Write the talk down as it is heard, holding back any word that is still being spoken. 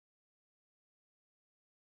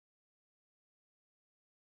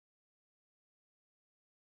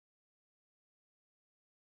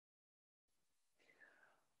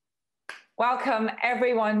Welcome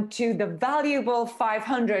everyone to the Valuable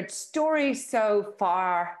 500 Story So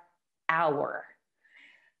Far Hour.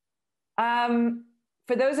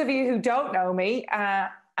 For those of you who don't know me,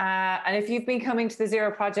 and if you've been coming to the Zero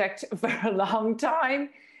Project for a long time,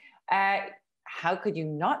 how could you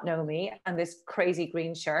not know me and this crazy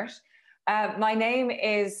green shirt? My name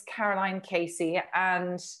is Caroline Casey,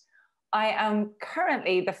 and I am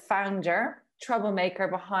currently the founder, troublemaker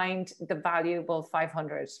behind the Valuable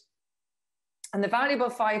 500. And the Valuable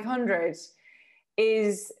 500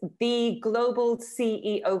 is the global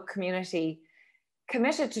CEO community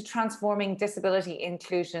committed to transforming disability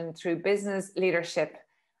inclusion through business leadership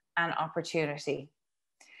and opportunity.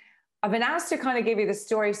 I've been asked to kind of give you the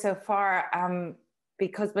story so far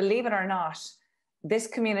because, believe it or not, this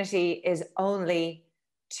community is only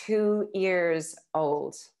 2 years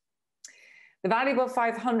old. The Valuable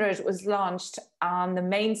 500 was launched on the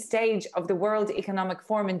main stage of the World Economic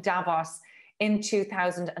Forum in Davos in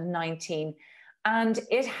 2019. And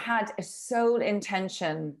it had a sole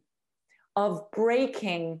intention of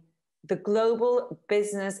breaking the global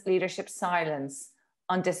business leadership silence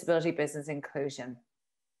on disability business inclusion.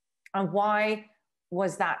 And why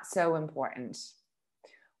was that so important?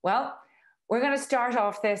 Well, we're going to start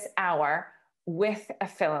off this hour with a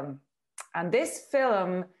film. And this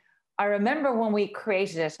film, I remember when we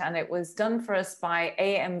created it, and it was done for us by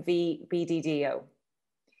AMV BDDO.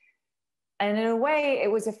 And in a way,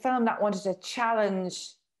 it was a film that wanted to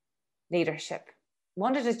challenge leadership,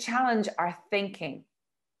 wanted to challenge our thinking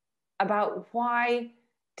about why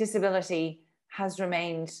disability has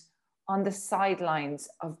remained on the sidelines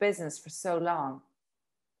of business for so long.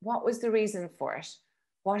 What was the reason for it?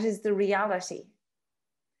 What is the reality?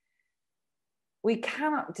 We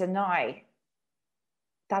cannot deny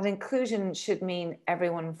that inclusion should mean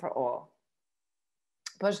everyone for all.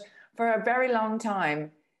 But for a very long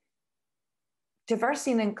time,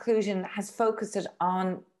 diversity and inclusion has focused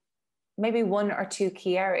on maybe one or two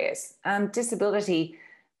key areas, and disability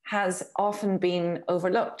has often been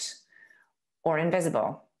overlooked or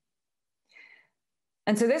invisible.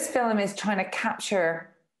 And so this film is trying to capture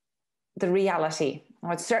the reality,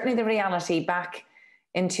 or it's certainly the reality back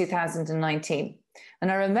in 2019.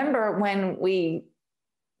 And I remember when we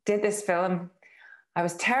did this film, I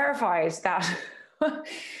was terrified that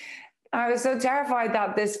I was so terrified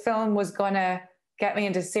that this film was going to get me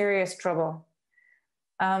into serious trouble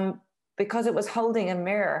because it was holding a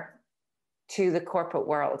mirror to the corporate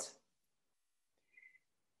world.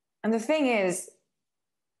 And the thing is,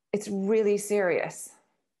 it's really serious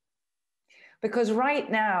because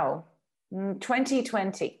right now,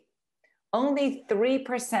 2020, only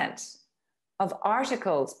 3% of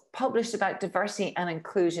articles published about diversity and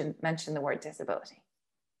inclusion mention the word disability.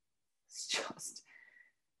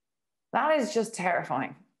 That is just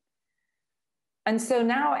terrifying. And so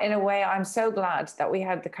now, in a way, I'm so glad that we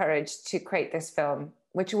had the courage to create this film,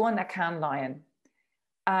 which won a Cannes Lion.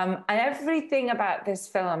 And everything about this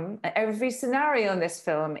film, every scenario in this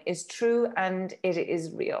film is true and it is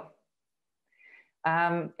real.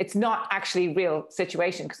 It's not actually a real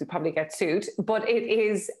situation because we probably get sued, but it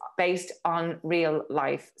is based on real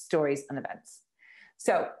life stories and events.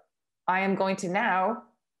 So I am going to now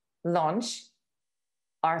launch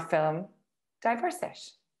our film,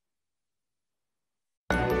 Diversit.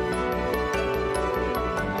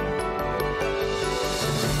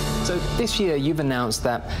 So this year you've announced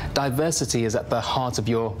that diversity is at the heart of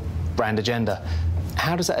your brand agenda.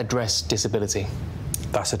 How does that address disability?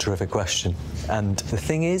 That's a terrific question. And the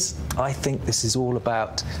thing is, I think this is all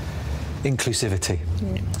about inclusivity.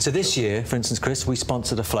 Yeah. So this year, for instance, Chris, we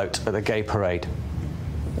sponsored a float at the gay parade.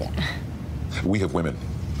 Yeah. We have women,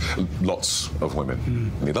 lots of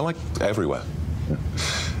women. They're like everywhere.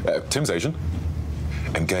 Tim's Asian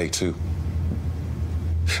and gay too,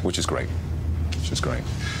 which is great. Which is great.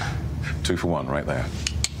 2 for 1 right there.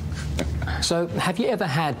 So have you ever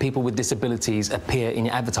had people with disabilities appear in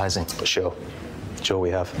your advertising? Sure we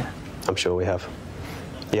have. Yeah. I'm sure we have.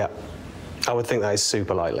 Yeah. I would think that is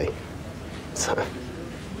super likely. So.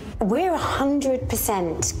 We're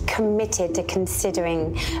 100% committed to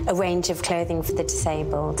considering a range of clothing for the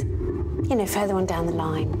disabled, you know, further on down the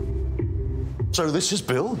line. So this is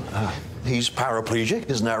Bill. He's paraplegic,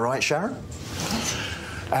 isn't that right, Sharon?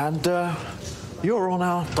 And you're on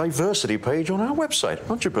our diversity page on our website,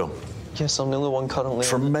 aren't you, Bill? Yes, I'm the only one currently.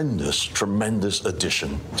 Tremendous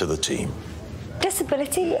addition to the team.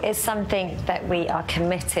 Disability is something that we are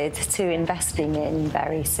committed to investing in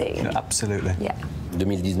very soon. Yeah, absolutely. Yeah.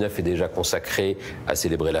 2019 est déjà consacré à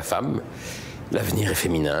célébrer la femme, l'avenir est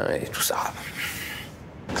féminin et tout ça.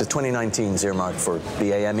 The 2019 is earmarked for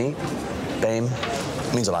BAME, BAME,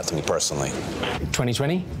 It means a lot to me personally.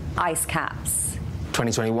 2020? Ice caps.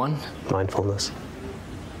 2021? Mindfulness.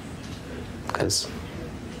 Because...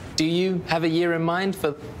 Do you have a year in mind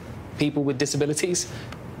for people with disabilities?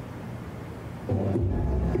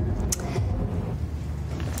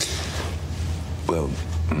 Well,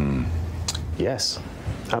 Yes,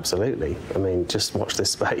 absolutely. I mean, just watch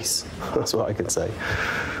this space. That's what I can say.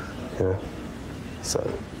 Yeah.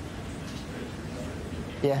 So...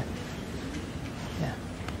 Yeah. Yeah.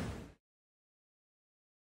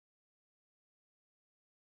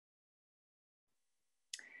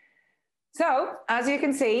 So, as you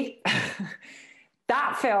can see,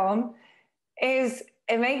 that film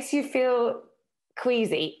it makes you feel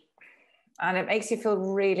queasy and it makes you feel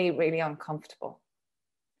really, really uncomfortable.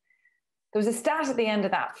 There was a stat at the end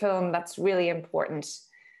of that film that's really important,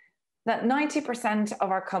 that 90% of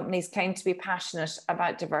our companies claim to be passionate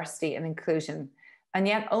about diversity and inclusion, and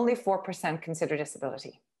yet only 4% consider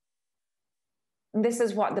disability. And this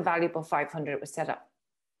is what the Valuable 500 was set up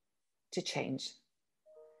to change.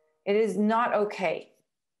 It is not okay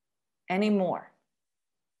anymore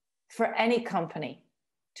for any company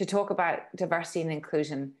to talk about diversity and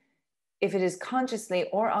inclusion if it is consciously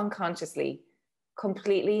or unconsciously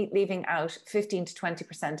completely leaving out 15 to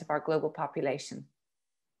 20% of our global population.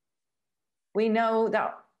 We know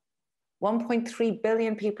that 1.3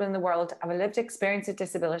 billion people in the world have a lived experience of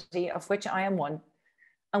disability, of which I am one.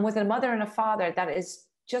 And with a mother and a father, that is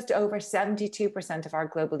just over 72% of our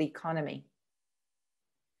global economy.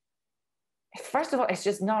 First of all, it's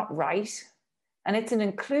just not right. And it's an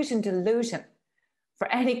inclusion delusion for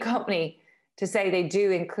any company to say they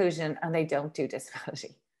do inclusion and they don't do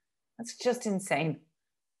disability. That's just insane.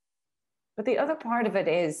 But the other part of it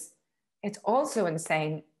is, it's also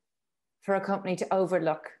insane for a company to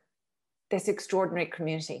overlook this extraordinary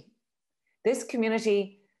community. This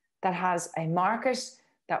community that has a market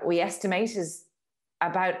that we estimate is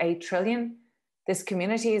about 8 trillion. This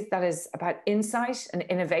community that is about insight and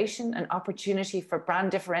innovation and opportunity for brand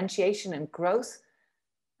differentiation and growth.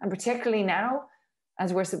 And particularly now,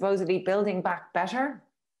 as we're supposedly building back better,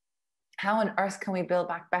 how on earth can we build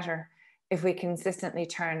back better if we consistently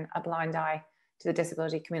turn a blind eye to the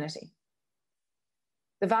disability community?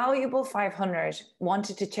 The Valuable 500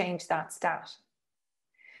 wanted to change that stat.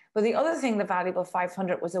 But the other thing the Valuable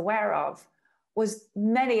 500 was aware of was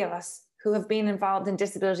many of us who have been involved in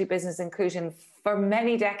disability business inclusion for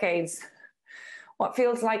many decades, what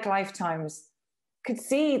feels like lifetimes, could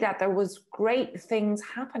see that there was great things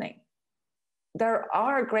happening. There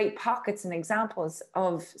are great pockets and examples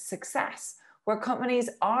of success where companies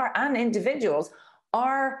are, and individuals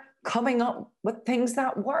are coming up with things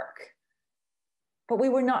that work. But we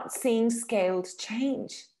were not seeing scaled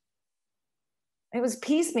change. It was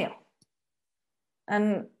piecemeal.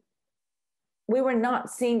 And we were not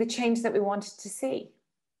seeing the change that we wanted to see.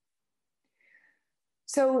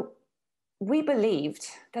 So we believed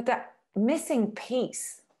that the missing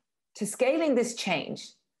piece to scaling this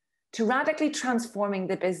change, to radically transforming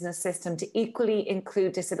the business system to equally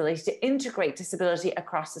include disability, to integrate disability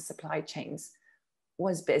across the supply chains,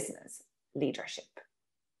 was business leadership.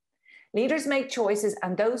 Leaders make choices,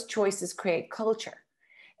 and those choices create culture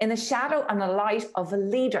in the shadow and the light of a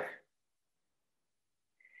leader.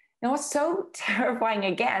 Now, what's so terrifying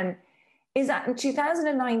again is that in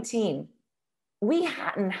 2019, we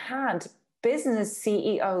hadn't had business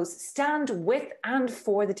CEOs stand with and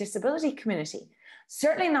for the disability community.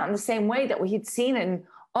 Certainly not in the same way that we had seen in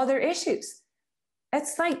other issues.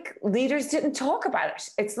 It's like leaders didn't talk about it.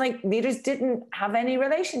 It's like leaders didn't have any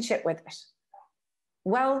relationship with it.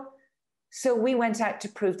 Well, so we went out to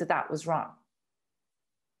prove that that was wrong.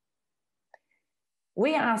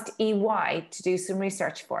 We asked EY to do some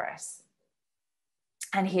research for us.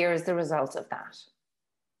 And here's the result of that.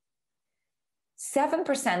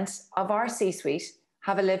 7% of our C-suite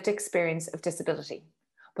have a lived experience of disability,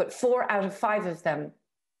 but 4 out of 5 of them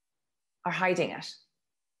are hiding it.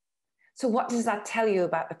 So what does that tell you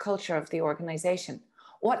about the culture of the organization?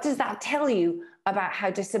 What does that tell you about how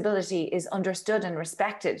disability is understood and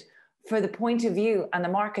respected for the point of view and the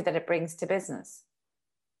market that it brings to business?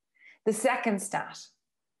 The second stat,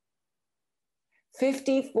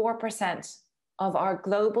 54% of our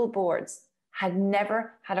global boards had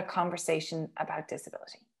never had a conversation about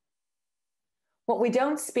disability. What we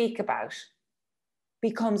don't speak about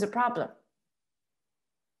becomes a problem.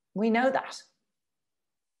 We know that.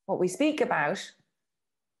 What we speak about,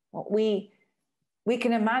 what we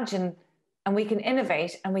can imagine, and we can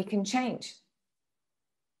innovate, and we can change.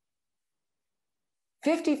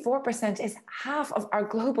 54% is half of our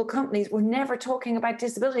global companies were never talking about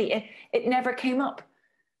disability. It never came up.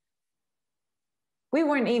 We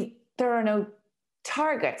weren't even, there are no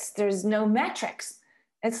targets, there's no metrics.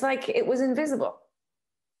 It's like it was invisible.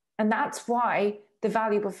 And that's why the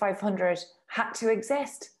Valuable 500 had to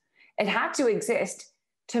exist. It had to exist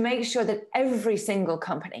to make sure that every single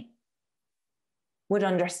company would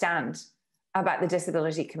understand about the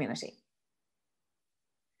disability community.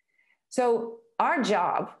 So our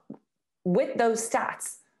job with those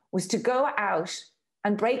stats was to go out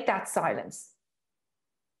and break that silence.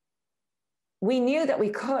 We knew that we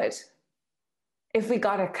could if we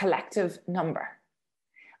got a collective number.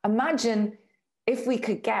 Imagine if we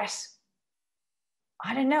could get,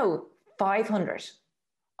 I don't know, 500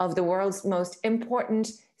 of the world's most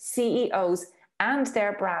important CEOs and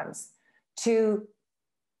their brands to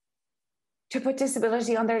put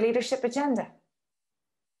disability on their leadership agenda.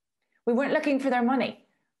 We weren't looking for their money.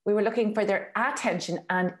 We were looking for their attention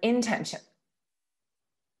and intention.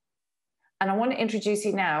 And I want to introduce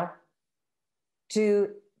you now to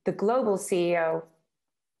the global CEO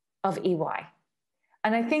of EY.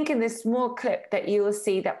 And I think in this small clip that you will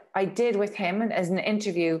see that I did with him as an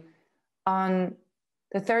interview on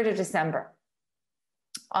the 3rd of December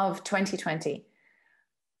of 2020,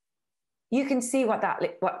 you can see what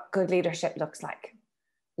good leadership looks like.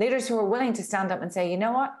 Leaders who are willing to stand up and say, you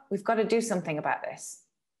know what, we've got to do something about this.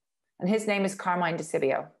 And his name is Carmine di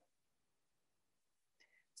Sibio.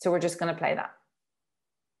 So we're just going to play that.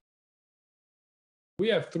 We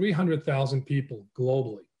have 300,000 people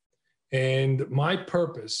globally. And my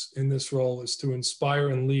purpose in this role is to inspire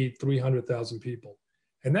and lead 300,000 people.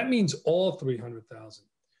 And that means all 300,000.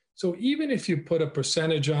 So even if you put a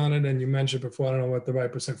percentage on it, and you mentioned before, I don't know what the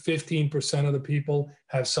right percent, 15% of the people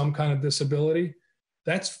have some kind of disability,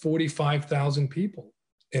 that's 45,000 people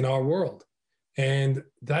in our world. And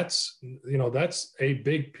that's, you know, that's a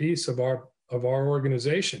big piece of our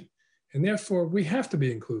organization. And therefore we have to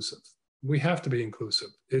be inclusive. We have to be inclusive.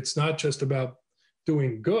 It's not just about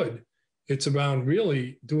doing good. It's about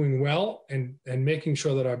really doing well and making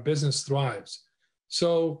sure that our business thrives.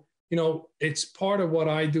 So, you know, it's part of what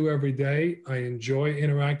I do every day. I enjoy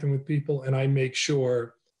interacting with people, and I make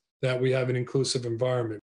sure that we have an inclusive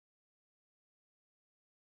environment.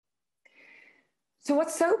 So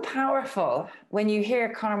what's so powerful when you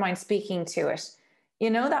hear Carmine speaking to it,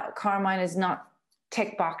 you know that Carmine is not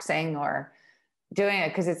tick boxing or doing it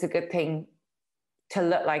because it's a good thing to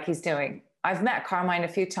look like he's doing. I've met Carmine a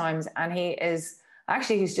few times, and he's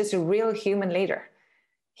just a real human leader.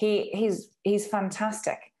 He's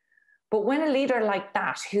fantastic. But when a leader like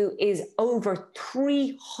that, who is over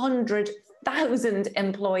 300,000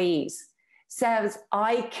 employees, says,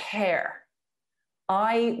 I care,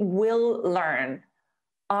 I will learn,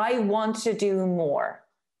 I want to do more,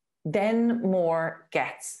 then more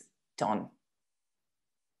gets done.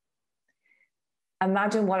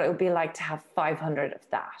 Imagine what it would be like to have 500 of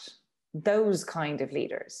that, those kind of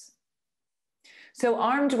leaders. So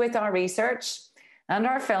armed with our research and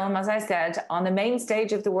our film, as I said, on the main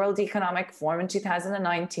stage of the World Economic Forum in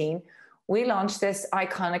 2019, we launched this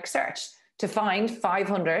iconic search to find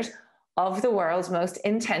 500 of the world's most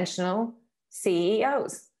intentional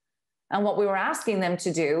CEOs. And what we were asking them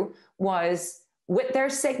to do was, with their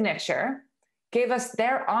signature, give us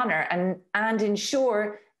their honor and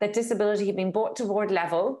ensure that disability had been brought to board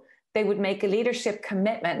level. They would make a leadership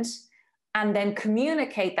commitment and then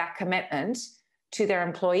communicate that commitment to their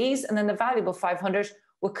employees. And then the Valuable 500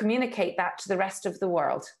 will communicate that to the rest of the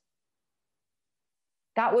world.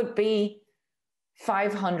 That would be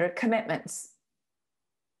 500 commitments.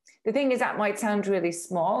 The thing is, that might sound really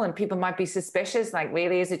small and people might be suspicious, like,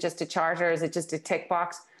 really, is it just a charter? Is it just a tick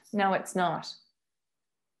box? No, it's not.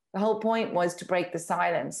 The whole point was to break the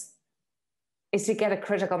silence, is to get a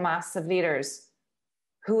critical mass of leaders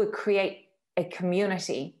who would create a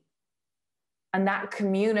community, and that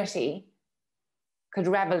community could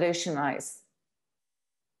revolutionize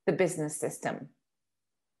the business system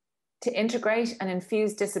to integrate and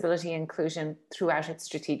infuse disability inclusion throughout it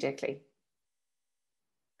strategically.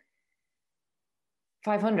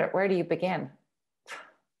 500, where do you begin?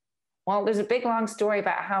 Well, there's a big long story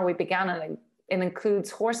about how we began, and it includes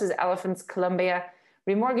horses, elephants, Colombia,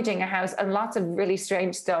 remortgaging a house, and lots of really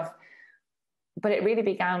strange stuff. But it really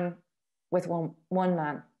began with one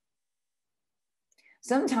man.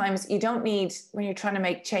 Sometimes you don't need, when you're trying to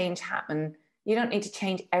make change happen, you don't need to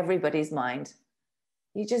change everybody's mind.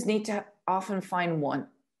 You just need to often find one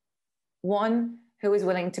who is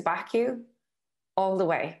willing to back you all the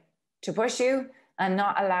way, to push you and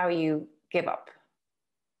not allow you give up.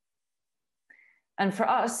 And for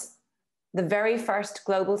us, the very first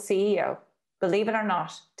global CEO, believe it or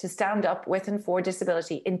not, to stand up with and for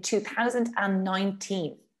disability in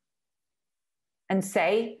 2019. and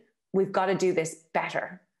say, we've got to do this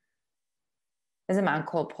better is a man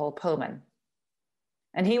called Paul Polman.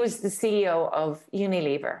 And he was the CEO of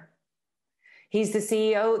Unilever. He's the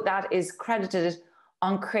CEO that is credited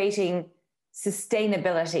on creating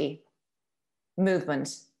sustainability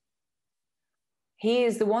movement. He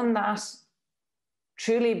is the one that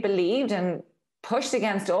truly believed and pushed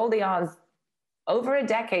against all the odds over a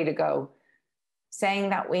decade ago, saying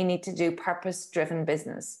that we need to do purpose-driven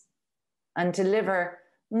business and deliver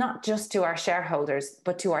not just to our shareholders,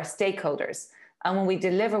 but to our stakeholders. And when we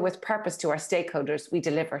deliver with purpose to our stakeholders, we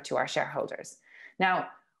deliver to our shareholders. Now,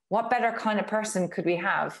 what better kind of person could we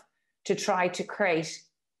have to try to create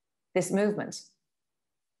this movement?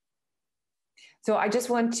 So I just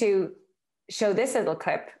want to show this little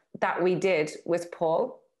clip that we did with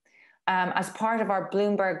Paul as part of our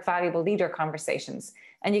Bloomberg Valuable Leader conversations.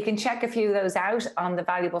 And you can check a few of those out on the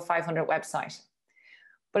Valuable 500 website.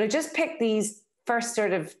 But I just picked these first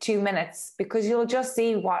sort of 2 minutes because you'll just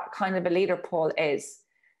see what kind of a leader Paul is.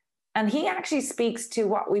 And he actually speaks to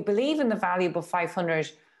what we believe in the Valuable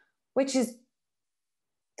 500, which is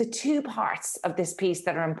the two parts of this piece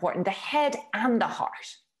that are important, the head and the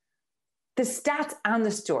heart, the stats and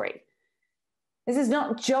the story. This is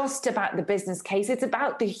not just about the business case, it's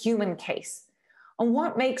about the human case. And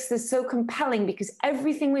what makes this so compelling, because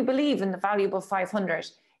everything we believe in the Valuable 500,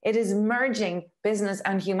 it is merging business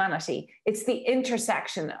and humanity. It's the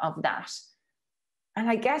intersection of that. And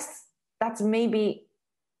I guess that's maybe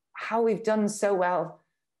how we've done so well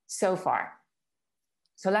so far.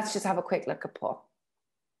 So let's just have a quick look at Paul.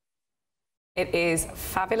 It is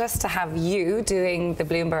fabulous to have you doing the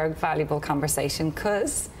Bloomberg Valuable Conversation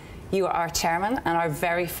because you are our chairman and our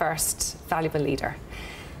very first valuable leader.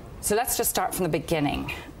 So let's just start from the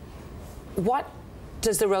beginning. What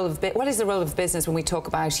is the role of business when we talk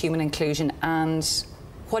about human inclusion, and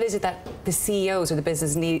what is it that the CEOs or the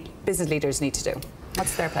business leaders need to do?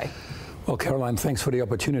 What's their play? Well, Caroline, thanks for the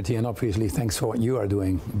opportunity, and obviously thanks for what you are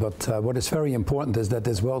doing. But what is very important is that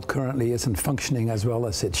this world currently isn't functioning as well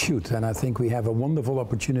as it should. And I think we have a wonderful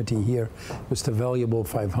opportunity here with the Valuable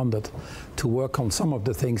 500 to work on some of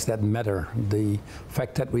the things that matter. The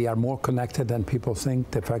fact that we are more connected than people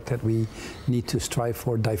think, the fact that we need to strive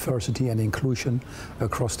for diversity and inclusion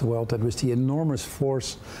across the world, that with the enormous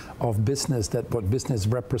force of business, that what business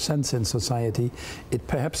represents in society, it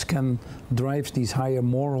perhaps can drive these higher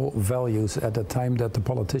moral values at a time that the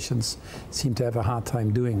politicians seem to have a hard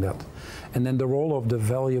time doing that. And then the role of the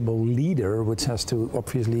valuable leader, which has to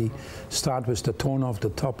obviously start with the tone of the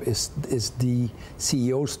top, is the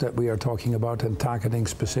CEOs that we are talking about and targeting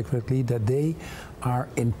specifically, that they are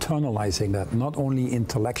internalizing that, not only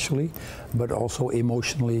intellectually, but also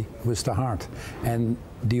emotionally with the heart. And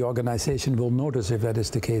the organization will notice if that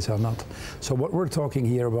is the case or not. So what we're talking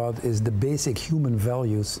here about is the basic human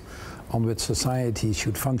values on which society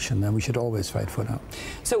should function, and we should always fight for that.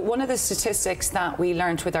 So one of the statistics that we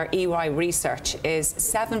learned with our EY research is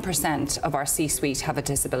 7% of our C-suite have a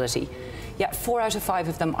disability, yet 4 out of 5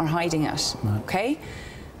 of them are hiding it, okay?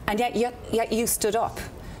 And yet you stood up.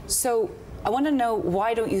 So I want to know,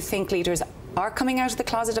 why don't you think leaders are coming out of the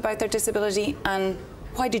closet about their disability, and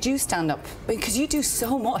why did you stand up? Because you do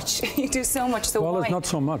so much. You do so much. So well, why? It's not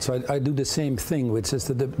so much. I do the same thing, which is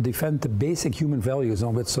to defend the basic human values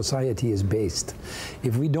on which society is based.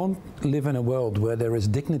 If we don't live in a world where there is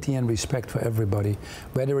dignity and respect for everybody,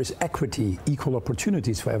 where there is equity, equal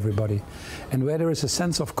opportunities for everybody, and where there is a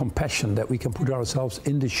sense of compassion, that we can put ourselves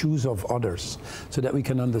in the shoes of others so that we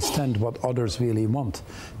can understand what others really want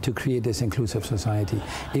to create this inclusive society.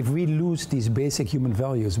 If we lose these basic human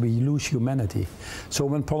values, we lose humanity. So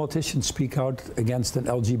when politicians speak out against an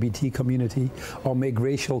LGBT community or make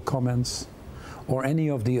racial comments or any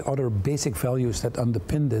of the other basic values that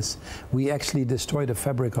underpin this, we actually destroy the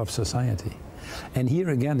fabric of society. And here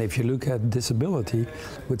again, if you look at disability,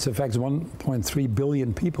 which affects 1.3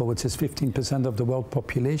 billion people, which is 15% of the world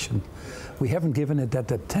population, we haven't given it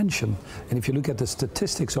that attention. And if you look at the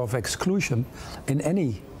statistics of exclusion in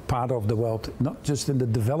any part of the world, not just in the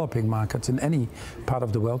developing markets, in any part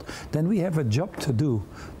of the world, then we have a job to do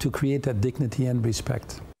to create that dignity and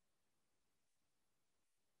respect.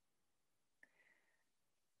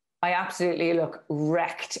 I absolutely look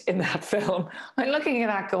wrecked in that film. I'm looking at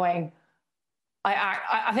that going,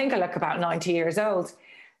 I think I look about 90 years old.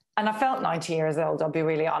 And I felt 90 years old, I'll be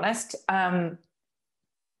really honest.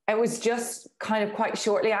 It was just kind of quite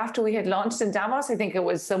shortly after we had launched in Davos. I think it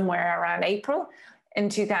was somewhere around April in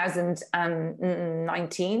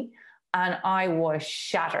 2019. And I was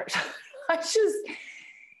shattered.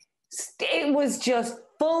 It was just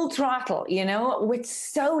full throttle, you know, with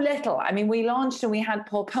so little. I mean, we launched and we had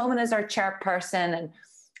Paul Polman as our chairperson and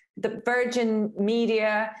the Virgin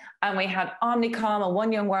Media, and we had Omnicom and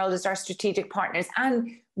One Young World as our strategic partners.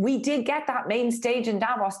 And we did get that main stage in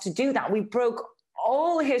Davos to do that. We broke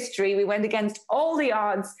all history. We went against all the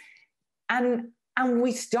odds, and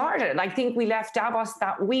we started. I think we left Davos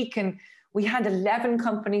that week and we had 11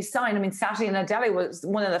 companies sign. I mean, Satya Nadella was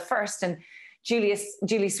one of the first, and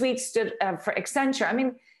Julie Sweet stood for Accenture. I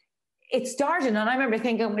mean, it started, and I remember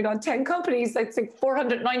thinking, oh my God, 10 companies, that's like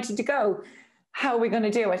 490 to go. How are we going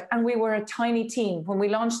to do it? And we were a tiny team. When we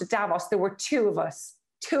launched at Davos, there were two of us.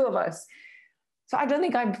 So I don't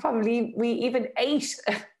think we even ate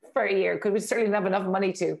for a year, because we certainly didn't have enough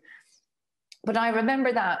money to. But I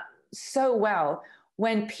remember that so well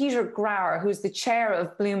when Peter Grauer, who's the chair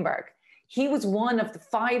of Bloomberg, he was one of the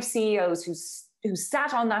 5 CEOs who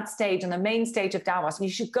sat on that stage, on the main stage of Davos, and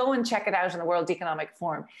you should go and check it out on the World Economic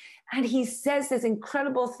Forum. And he says this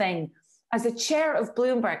incredible thing. As a chair of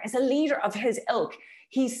Bloomberg, as a leader of his ilk,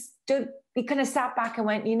 he kind of sat back and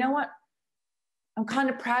went, you know what? I'm kind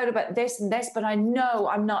of proud about this and this, but I know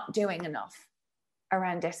I'm not doing enough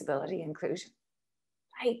around disability inclusion.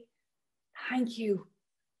 Thank you.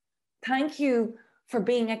 Thank you for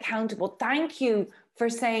being accountable. Thank you for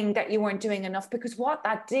saying that you weren't doing enough, because what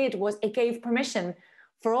that did was it gave permission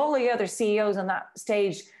for all the other CEOs on that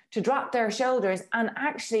stage to drop their shoulders and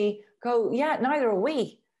actually go, yeah, neither are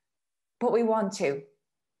we, but we want to.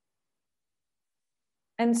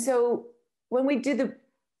 And so when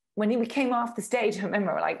we came off the stage, I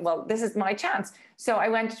remember like, well, this is my chance. So I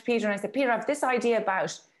went to Peter and I said, Peter, I have this idea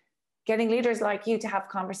about getting leaders like you to have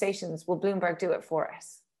conversations. Will Bloomberg do it for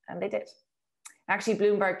us? And they did. Actually,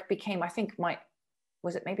 Bloomberg became, I think,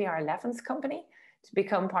 was it maybe our 11th company to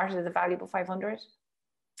become part of the Valuable 500?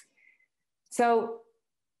 So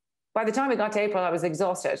by the time we got to April, I was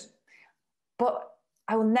exhausted. But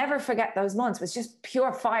I will never forget those months. It was just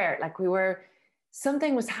pure fire. Like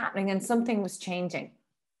something was happening and something was changing.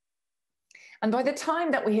 And by the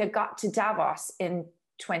time that we had got to Davos in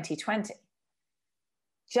 2020,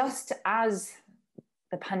 just as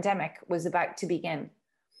the pandemic was about to begin,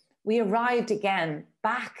 we arrived again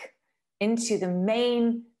back into the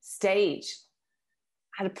main stage,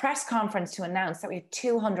 had a press conference to announce that we had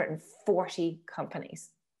 240 companies.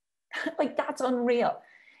 Like, that's unreal.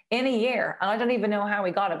 In a year, and I don't even know how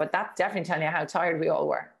we got it, but that's definitely telling you how tired we all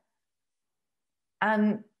were.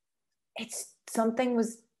 And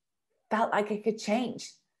felt like it could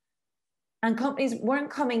change. And companies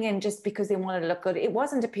weren't coming in just because they wanted to look good. It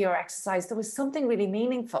wasn't a PR exercise. There was something really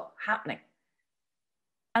meaningful happening.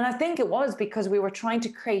 And I think it was because we were trying to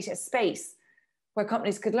create a space where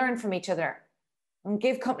companies could learn from each other and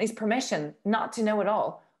give companies permission not to know it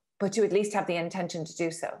all, but to at least have the intention to do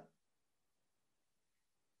so.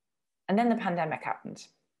 And then the pandemic happened.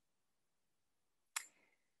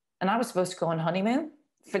 And I was supposed to go on honeymoon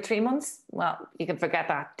for 3 months. Well, you can forget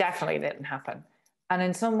that. Definitely didn't happen. And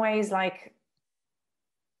in some ways, like,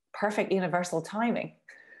 perfect universal timing,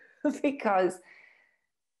 because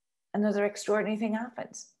another extraordinary thing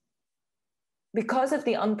happened. Because of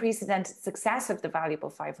the unprecedented success of the Valuable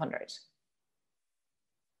 500,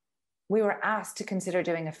 we were asked to consider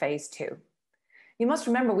doing a phase 2. You must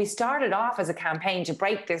remember, we started off as a campaign to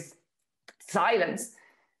break this silence,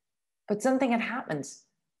 but something had happened.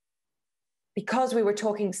 Because we were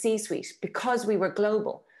talking C-suite, because we were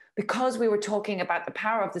global, because we were talking about the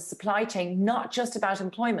power of the supply chain, not just about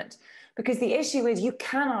employment. Because the issue is you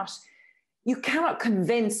cannot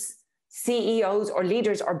convince CEOs or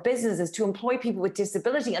leaders or businesses to employ people with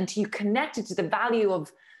disability until you connect it to the value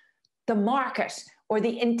of the market or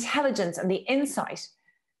the intelligence and the insight.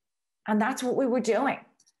 And that's what we were doing.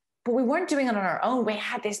 But we weren't doing it on our own. We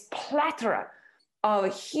had this plethora of a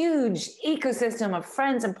huge ecosystem of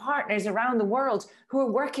friends and partners around the world who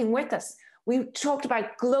are working with us. We talked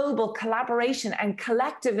about global collaboration and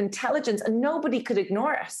collective intelligence, and nobody could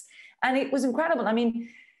ignore us. And it was incredible. I mean,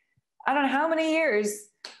 I don't know how many years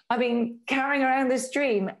I've been carrying around this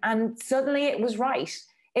dream, and suddenly it was right.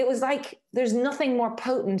 It was like there's nothing more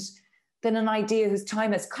potent than an idea whose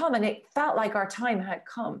time has come, and it felt like our time had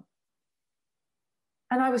come.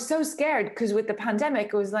 And I was so scared because with the pandemic,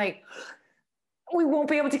 it was like, we won't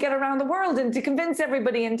be able to get around the world and to convince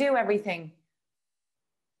everybody and do everything.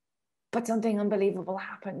 But something unbelievable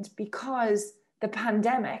happened, because the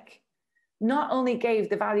pandemic not only gave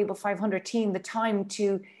the Valuable 500 team the time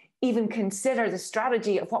to even consider the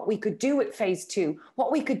strategy of what we could do with phase 2,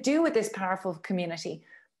 what we could do with this powerful community,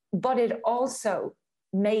 but it also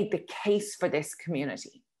made the case for this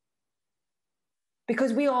community.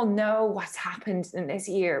 because we all know what's happened in this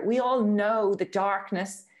year. We all know the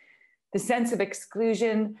darkness, the sense of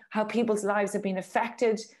exclusion, how people's lives have been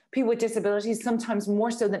affected, people with disabilities, sometimes more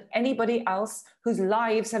so than anybody else whose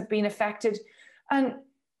lives have been affected. And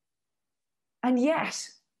yet,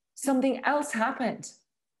 something else happened,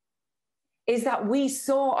 is that we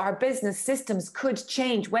saw our business systems could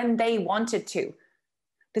change when they wanted to.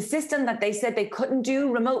 The system that they said they couldn't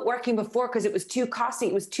do remote working before because it was too costly,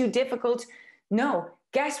 it was too difficult. No,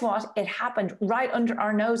 guess what? It happened right under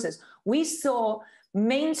our noses. We saw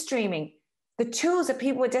mainstreaming the tools that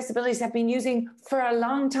people with disabilities have been using for a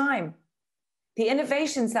long time, the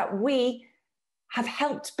innovations that we have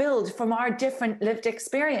helped build from our different lived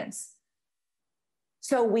experience.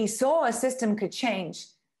 So we saw a system could change,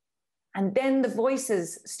 and then the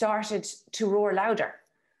voices started to roar louder.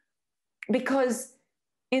 Because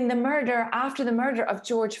in the murder, after the murder of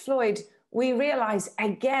George Floyd, we realize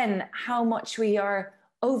again how much we are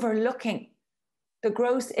overlooking the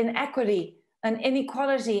gross inequity and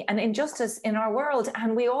inequality and injustice in our world,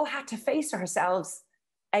 and we all had to face ourselves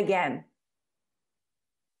again.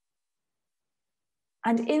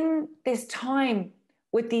 And in this time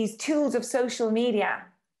with these tools of social media,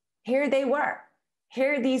 here they were,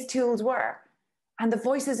 here these tools were, and the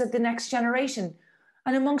voices of the next generation.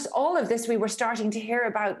 And amongst all of this, we were starting to hear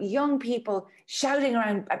about young people shouting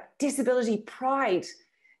around disability pride,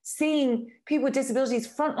 seeing people with disabilities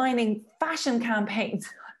frontlining fashion campaigns.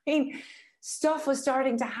 I mean, stuff was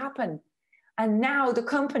starting to happen. And now the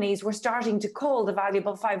companies were starting to call the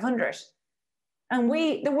Valuable 500. And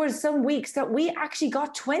there were some weeks that we actually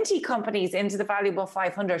got 20 companies into the Valuable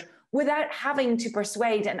 500 without having to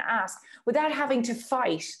persuade and ask, without having to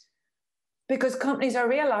fight, because companies are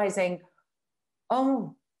realizing,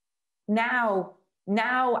 oh, now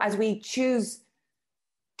as we choose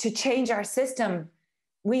to change our system,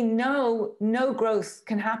 we know no growth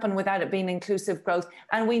can happen without it being inclusive growth.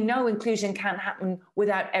 And we know inclusion can't happen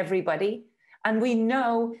without everybody. And we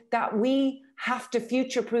know that we have to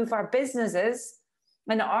future-proof our businesses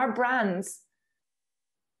and our brands.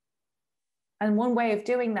 And one way of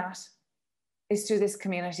doing that is through this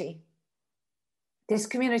community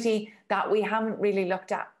that we haven't really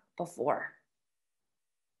looked at before.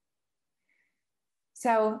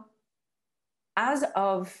 So as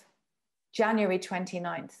of January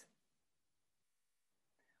 29th,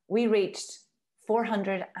 we reached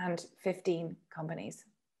 415 companies.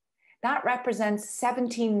 That represents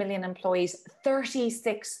 17 million employees,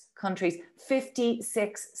 36 countries,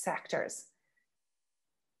 56 sectors.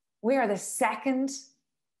 We are the second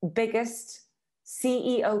biggest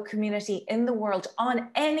CEO community in the world on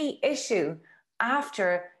any issue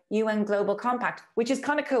after UN Global Compact, which is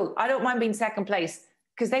kind of cool. I don't mind being second place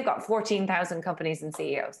because they've got 14,000 companies and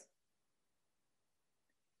CEOs.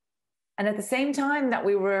 And at the same time that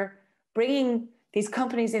we were bringing these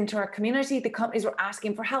companies into our community, the companies were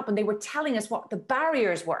asking for help and they were telling us what the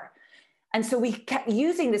barriers were. And so we kept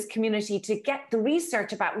using this community to get the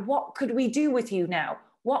research about what could we do with you now?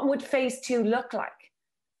 What would phase 2 look like?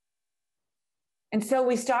 And so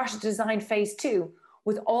we started to design phase 2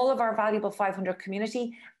 with all of our Valuable 500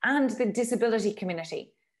 community and the disability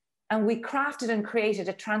community. And we crafted and created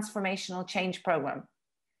a transformational change program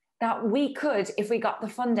that we could, if we got the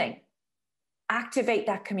funding, activate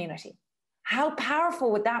that community. How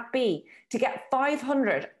powerful would that be to get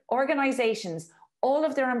 500 organizations, all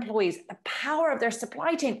of their employees, the power of their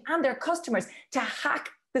supply chain and their customers to hack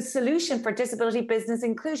the solution for disability business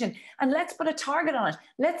inclusion? And let's put a target on it.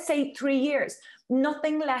 Let's say 3 years,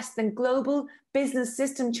 nothing less than global business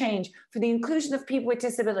system change for the inclusion of people with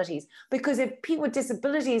disabilities. Because if people with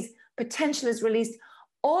disabilities potential is released,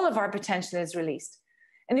 all of our potential is released.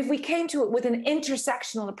 And if we came to it with an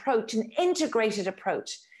intersectional approach, an integrated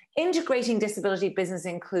approach, integrating disability business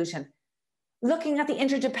inclusion, looking at the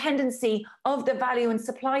interdependency of the value and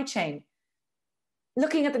supply chain,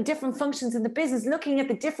 looking at the different functions in the business, looking at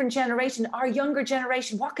the different generation, our younger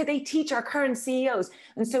generation, what could they teach our current CEOs?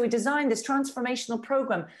 And so we designed this transformational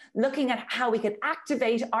program, looking at how we could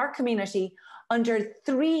activate our community under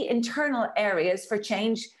 3 internal areas for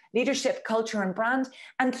change: leadership, culture, and brand,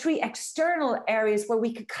 and 3 external areas where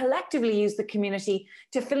we could collectively use the community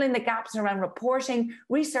to fill in the gaps around reporting,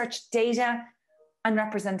 research, data, and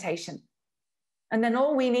representation. And then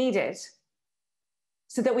all we needed,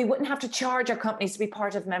 so that we wouldn't have to charge our companies to be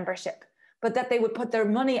part of membership, but that they would put their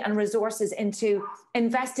money and resources into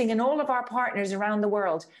investing in all of our partners around the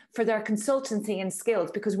world for their consultancy and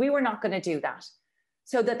skills, because we were not going to do that.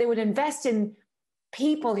 So that they would invest in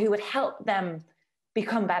people who would help them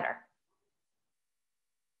become better.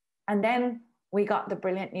 And then we got the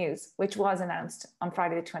brilliant news, which was announced on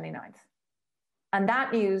Friday the 29th. And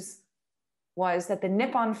that news was that the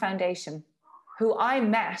Nippon Foundation, who I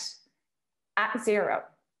met at Zero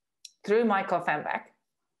through Michael Fembeck,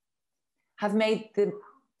 have made the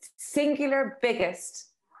singular biggest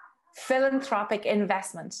philanthropic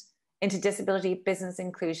investment into disability business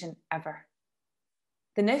inclusion ever.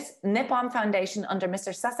 The Nippon Foundation under Mr.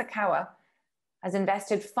 Sasakawa has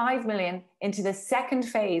invested 5 million into the second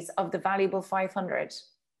phase of the Valuable 500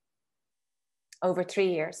 over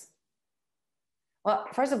 3 years. Well,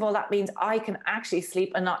 first of all, that means I can actually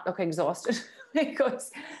sleep and not look exhausted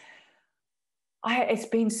because it's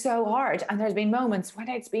been so hard. And there's been moments when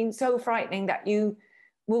it's been so frightening that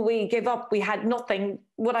will we give up? We had nothing.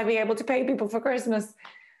 Would I be able to pay people for Christmas?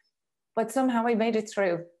 But somehow we made it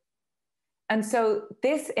through. And so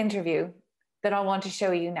this interview that I want to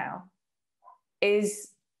show you now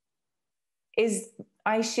is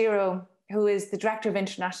Ichiro, who is the Director of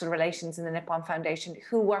International Relations in the Nippon Foundation,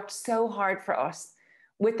 who worked so hard for us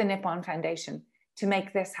with the Nippon Foundation to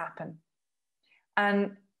make this happen.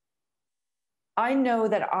 And I know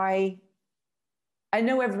that I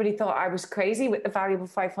know everybody thought I was crazy with the Valuable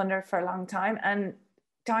 500 for a long time, and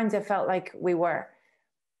times I felt like we were.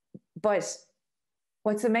 But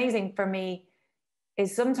what's amazing for me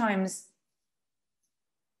is sometimes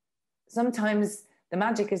the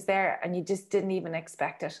magic is there and you just didn't even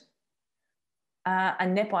expect it.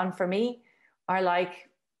 And Nippon, for me, are like,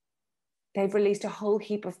 they've released a whole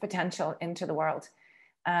heap of potential into the world.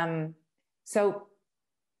 So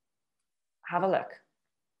have a look.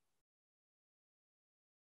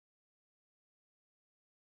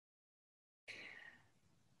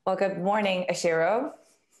 Well, good morning, Ichiro.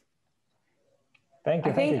 Thank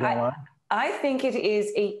you, Joanne. I think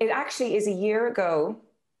it actually is a year ago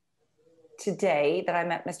today that I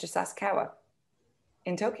met Mr. Sasakawa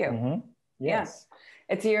in Tokyo. Mm-hmm. Yes.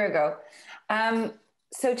 Yeah, it's a year ago.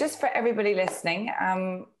 So just for everybody listening,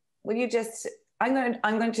 will you just, I'm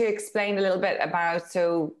going to explain a little bit about,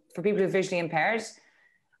 so for people who are visually impaired,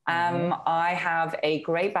 I have a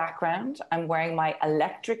grey background. I'm wearing my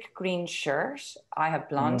electric green shirt. I have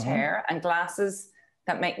blonde hair and glasses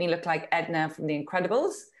that make me look like Edna from The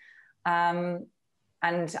Incredibles. And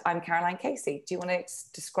I'm Caroline Casey. Do you want to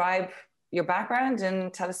describe your background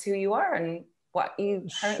and tell us who you are and what you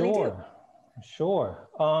currently do? Sure.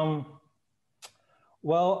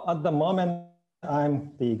 Well, at the moment,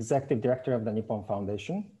 I'm the executive director of the Nippon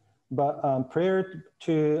Foundation. But prior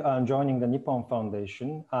to joining the Nippon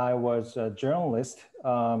Foundation, I was a journalist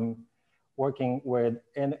working with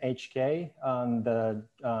NHK on the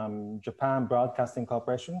Japan Broadcasting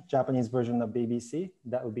Corporation, Japanese version of BBC.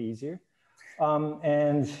 That would be easier. I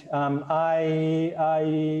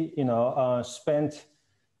spent,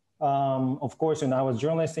 of course, when I was a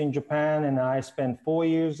journalist in Japan, and I spent 4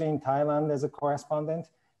 years in Thailand as a correspondent.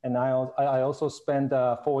 And I also spent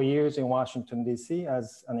 4 years in Washington, D.C.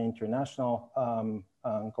 as an international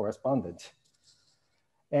correspondent.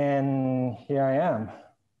 And here I am.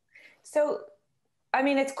 So, I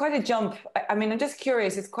mean, it's quite a jump. I mean, I'm just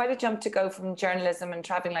curious. It's quite a jump to go from journalism and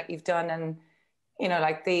traveling like you've done. And, you know,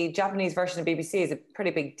 like the Japanese version of BBC is a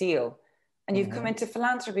pretty big deal. And you've come into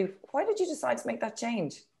philanthropy. Why did you decide to make that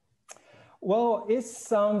change? Well, it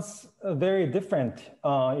sounds very different,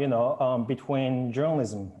 between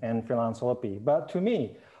journalism and philanthropy. But to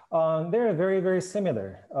me, they're very, very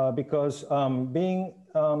similar because being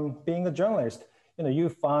a journalist, you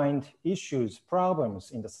find issues,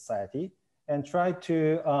 problems in the society and try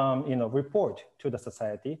to, report to the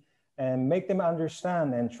society and make them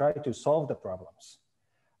understand and try to solve the problems.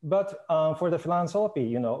 But for the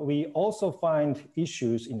philanthropy, we also find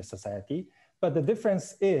issues in the society. But the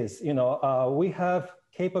difference is, we have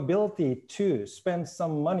capability to spend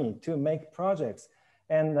some money to make projects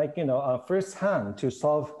and firsthand to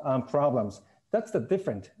solve problems. That's the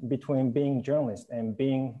difference between being journalist and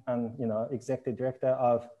being an, executive director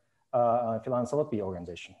of a philanthropy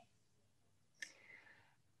organization.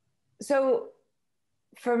 So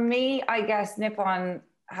for me, I guess Nippon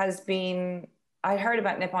has been, I heard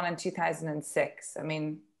about Nippon in 2006. I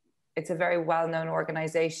mean, it's a very well-known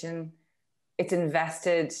organization. It's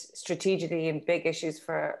invested strategically in big issues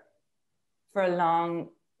for a long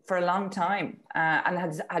time and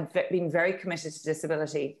has been very committed to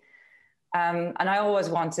disability. And I always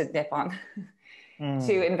wanted Nippon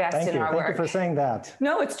to invest in our work. Thank you for saying that.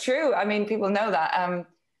 No, it's true. I mean, people know that.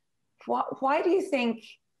 Why do you think,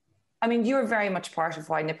 I mean, you're very much part of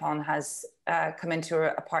why Nippon has come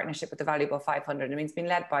into a partnership with the Valuable 500. I mean, it's been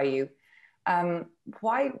led by you.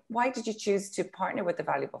 Why did you choose to partner with the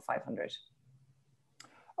Valuable 500?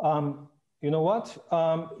 You know what?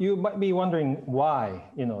 You might be wondering why,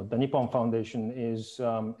 the Nippon Foundation is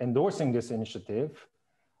endorsing this initiative.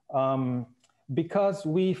 Because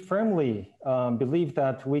we firmly believe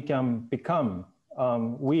that we can become,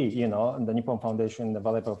 the Nippon Foundation, the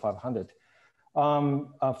Valuable 500,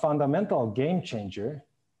 a fundamental game changer,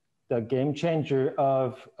 the game changer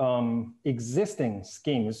of existing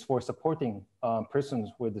schemes for supporting persons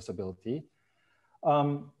with disability,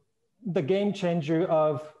 the game changer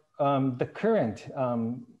of the current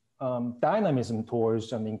dynamism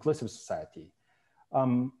towards an inclusive society.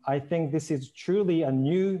 I think this is truly a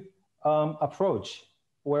new approach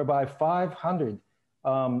whereby 500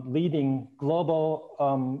 leading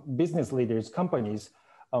global business leaders, companies,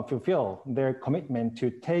 fulfill their commitment to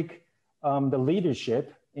take the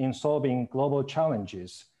leadership in solving global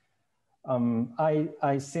challenges.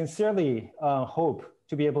 I sincerely hope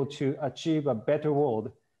to be able to achieve a better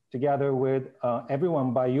world together with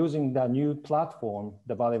everyone by using the new platform,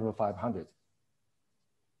 the Valuable 500.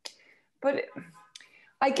 But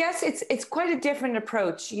I guess it's quite a different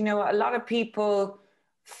approach. A lot of people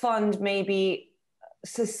fund maybe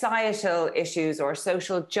societal issues or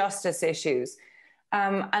social justice issues.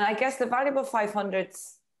 And I guess the Valuable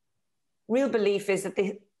 500's real belief is that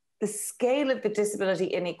the scale of the disability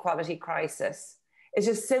inequality crisis is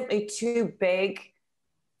just simply too big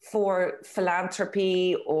for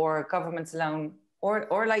philanthropy or governments alone,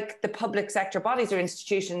 or like the public sector bodies or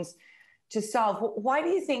institutions to solve. Why do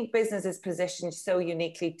you think business is positioned so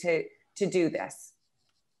uniquely to do this?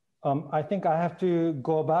 I think I have to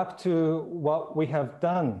go back to what we have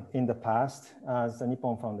done in the past as the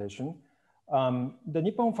Nippon Foundation. The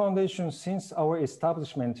Nippon Foundation, since our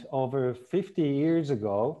establishment over 50 years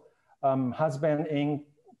ago, has been in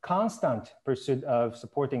constant pursuit of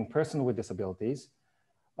supporting persons with disabilities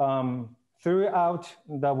throughout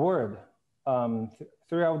the world,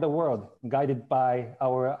 guided by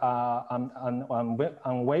our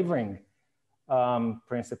unwavering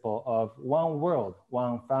principle of one world,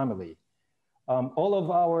 one family. All of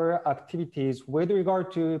our activities with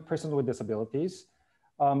regard to persons with disabilities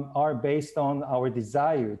are based on our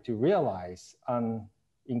desire to realize an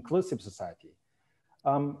inclusive society.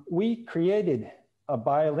 We created a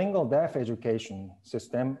bilingual deaf education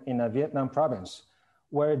system in a Vietnam province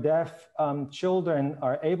where deaf children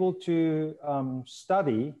are able to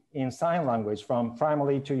study in sign language from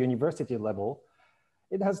primary to university level.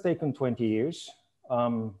 It has taken 20 years.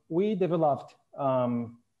 We developed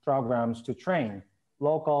programs to train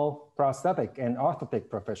local prosthetic and orthotic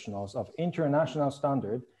professionals of international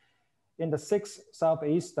standard in the 6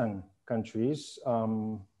 southeastern countries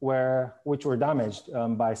which were damaged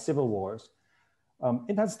by civil wars.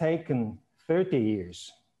 It has taken 30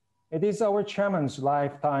 years. It is our chairman's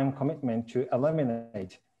lifetime commitment to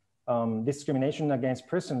eliminate discrimination against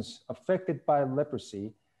persons affected by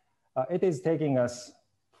leprosy. It is taking us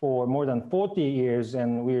for more than 40 years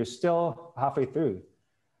and we are still halfway through.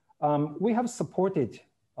 We have supported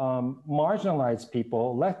marginalized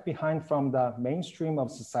people left behind from the mainstream of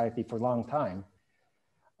society for a long time.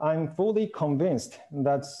 I'm fully convinced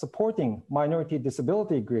that supporting minority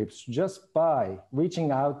disability groups just by reaching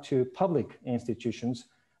out to public institutions,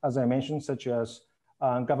 as I mentioned, such as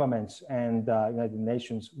governments and United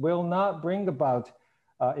Nations, will not bring about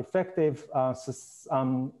effective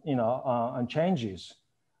changes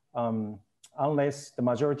unless the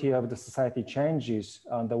majority of the society changes.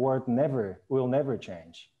 The world will never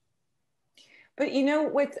change. But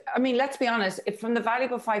let's be honest, from the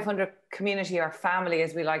Valuable 500 community or family,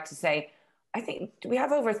 as we like to say, I think we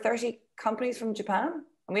have over 30 companies from Japan,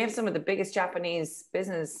 and we have some of the biggest Japanese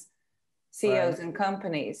business CEOs and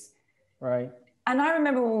companies. Right. And I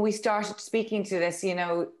remember when we started speaking to this,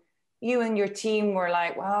 you and your team were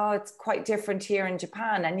like, well, it's quite different here in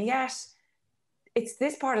Japan. And yet it's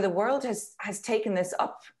this part of the world has taken this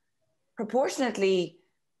up proportionately,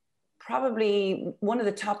 probably one of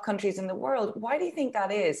the top countries in the world. Why do you think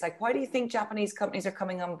that is? Like, why do you think Japanese companies are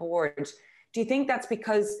coming on board? Do you think that's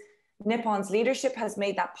because Nippon's leadership has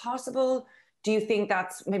made that possible? Do you think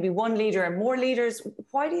that's maybe one leader and more leaders?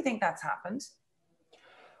 Why do you think that's happened?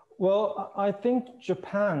 Well, I think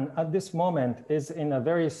Japan at this moment is in a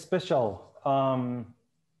very special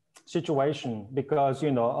situation because,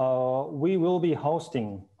 we will be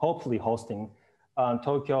hopefully hosting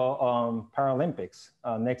Tokyo Paralympics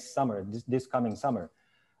next summer, this coming summer.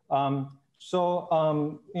 The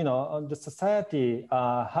society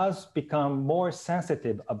has become more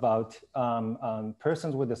sensitive about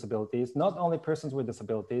persons with disabilities, not only persons with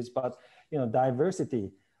disabilities, but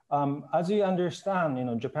diversity. As you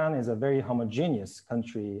understand, Japan is a very homogeneous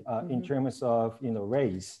country in terms of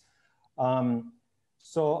race.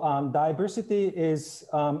 So diversity is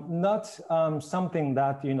not something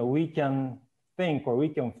that we can think or we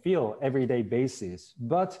can feel everyday basis.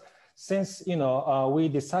 But since we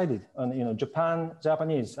decided,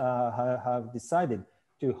 Japanese have decided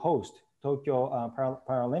to host Tokyo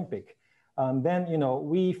Paralympic, then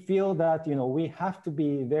we feel that we have to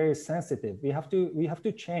be very sensitive. We have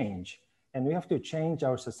to change, and we have to change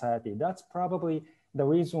our society. That's probably the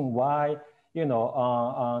reason why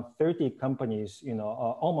 30 companies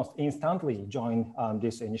almost instantly joined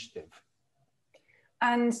this initiative.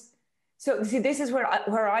 And so, see, this is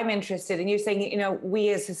where I'm interested. And you're saying, we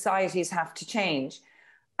as societies have to change.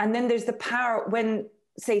 And then there's the power when,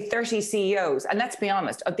 say, 30 CEOs, and let's be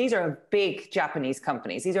honest, these are big Japanese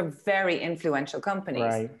companies. These are very influential companies.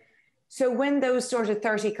 Right. So when those sort of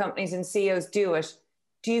 30 companies and CEOs do it,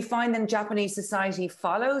 do you find then Japanese society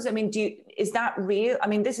follows? I mean, is that real? I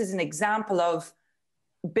mean, this is an example of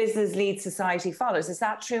business lead, society follows. Is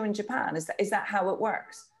that true in Japan? Is that how it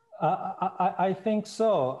works? I think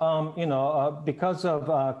so. Because of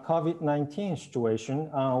COVID-19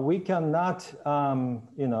 situation, we cannot,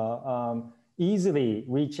 easily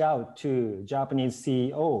reach out to Japanese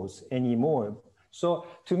CEOs anymore. So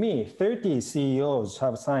to me, 30 CEOs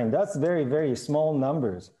have signed. That's very, very small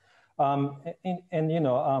numbers.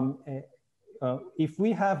 If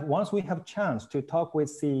once we have chance to talk with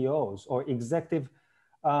CEOs or executive,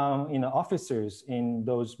 officers in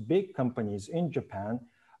those big companies in Japan,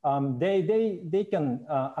 they can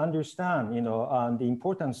understand, the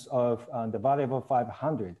importance of the Valuable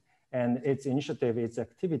 500 and its initiative, its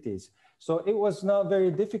activities. So it was not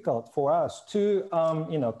very difficult for us to,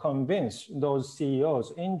 convince those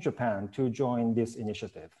CEOs in Japan to join this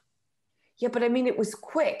initiative. Yeah, but I mean, it was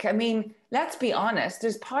quick. I mean, let's be honest,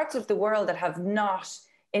 there's parts of the world that have not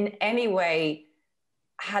in any way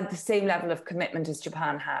had the same level of commitment as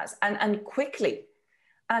Japan has, and quickly.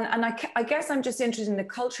 And I guess I'm just interested in the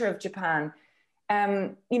culture of Japan.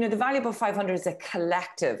 The Valuable 500 is a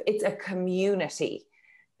collective, it's a community,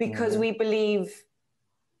 because we believe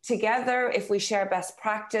together, if we share best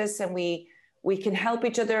practice and we can help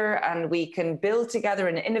each other and we can build together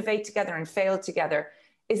and innovate together and fail together.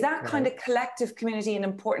 Is that kind of collective community an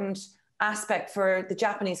important aspect for the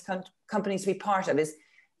Japanese companies to be part of? Is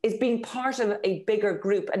being part of a bigger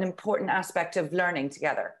group an important aspect of learning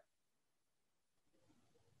together?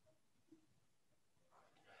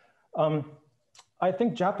 I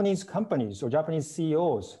think Japanese companies or Japanese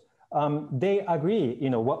CEOs, they agree,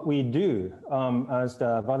 what we do as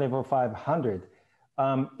the Valuable 500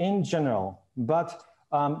 in general, but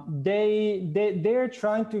they're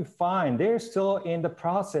trying to find, they're still in the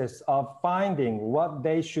process of finding what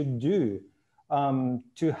they should do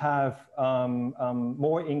to have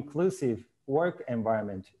more inclusive work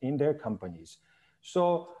environment in their companies.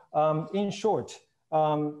 So in short,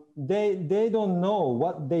 they don't know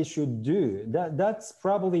what they should do. That's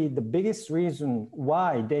probably the biggest reason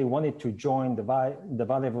why they wanted to join the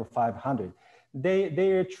Valuable 500.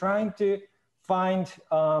 They're trying to find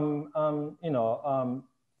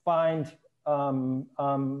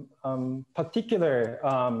particular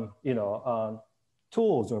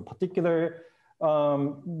tools or particular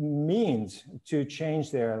means to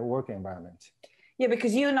change their work environment. Yeah,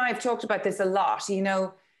 because you and I have talked about this a lot.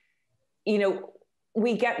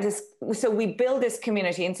 We get this, so we build this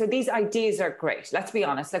community, and so these ideas are great. Let's be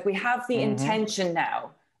honest, like we have the intention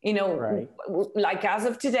now. Like as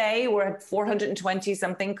of today, we're at 420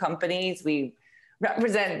 something companies. We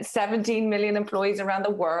represent 17 million employees around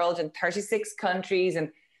the world in 36 countries. And,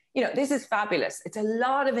 this is fabulous. It's a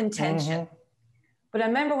lot of intention. But I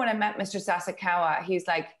remember when I met Mr. Sasakawa, he's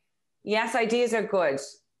like, yes, ideas are good,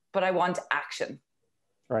 but I want action.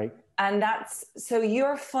 Right. And so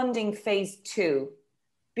you're funding phase 2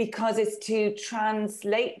 because it's to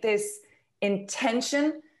translate this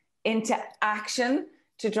intention into action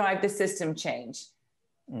to drive the system change.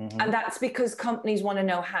 And that's because companies want to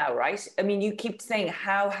know how, right? I mean, you keep saying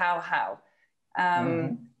how.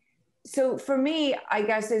 So for me, I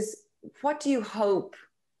guess what do you hope,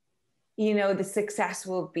 the success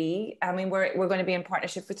will be? I mean, we're going to be in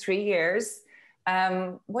partnership for 3 years.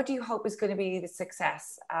 What do you hope is going to be the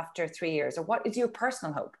success after 3 years? Or what is your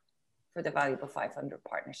personal hope for the Valuable 500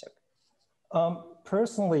 partnership?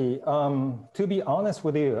 Personally, to be honest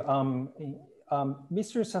with you,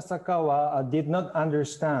 Mr. Sasakawa did not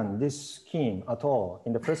understand this scheme at all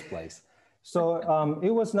in the first place. So it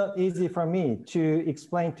was not easy for me to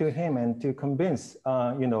explain to him and to convince,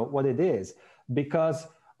 what it is, because,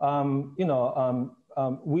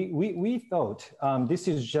 we thought this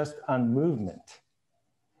is just a movement.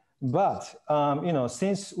 But,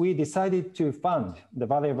 since we decided to fund the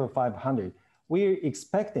Valuable 500, we're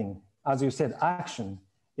expecting, as you said, action,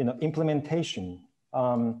 implementation,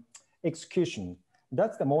 execution.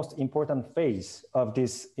 That's the most important phase of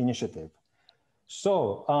this initiative.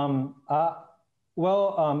 So,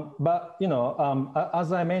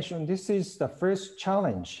 as I mentioned, this is the first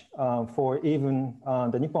challenge for even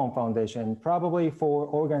the Nippon Foundation, probably for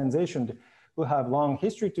organizations who have long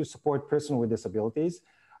history to support persons with disabilities,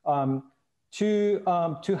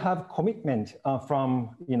 to have commitment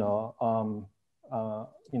from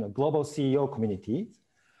global CEO community.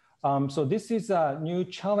 So this is a new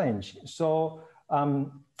challenge. So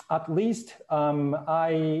at least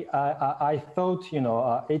I thought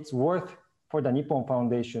it's worth for the Nippon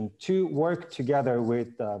Foundation to work together with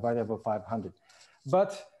Valuable 500.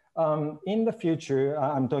 But in the future,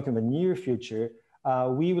 I'm talking about near future,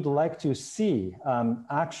 we would like to see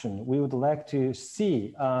action. We would like to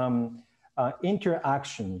see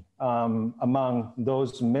interaction among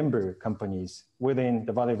those member companies within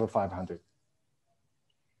the Valuable 500.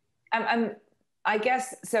 I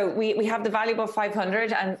guess, so we have the Valuable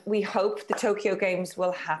 500 and we hope the Tokyo Games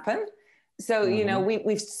will happen. So,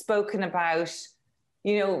 we've spoken about,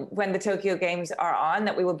 when the Tokyo Games are on,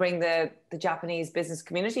 that we will bring the Japanese business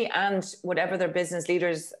community and whatever their business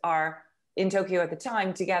leaders are in Tokyo at the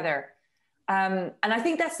time together. And I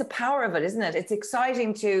think that's the power of it, isn't it? It's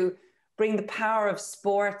exciting to bring the power of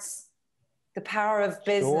sports, the power of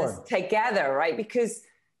business together, right? Because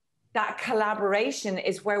that collaboration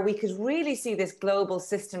is where we could really see this global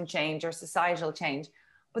system change or societal change.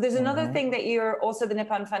 But there's another thing that you're also, the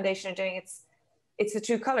Nippon Foundation, are doing. It's the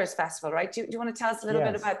True Colors Festival, right? Do you want to tell us a little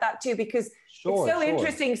bit about that too? Because it's so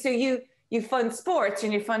interesting. So you fund sports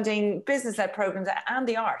and you're funding business-led programs and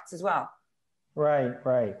the arts as well.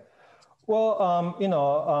 Right. Well,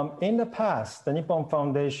 in the past, the Nippon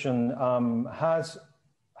Foundation has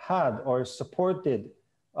had or supported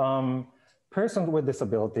persons with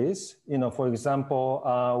disabilities. For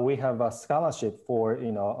example, we have a scholarship for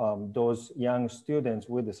those young students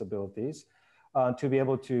with disabilities to be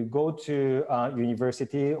able to go to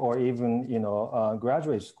university or even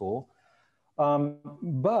graduate school.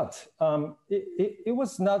 But it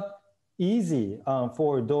was not easy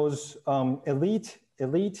for those elite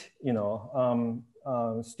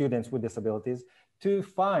students with disabilities to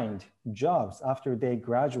find jobs after they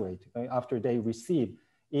graduate, after they receive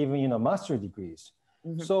even master degrees.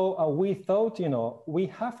 So we thought we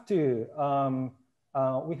have to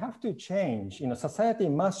change. Society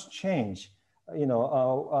must change.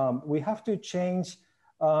 We have to change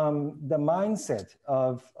the mindset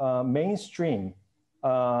of mainstream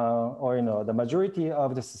or the majority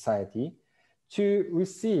of the society to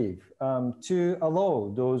receive, to allow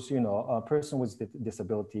those persons with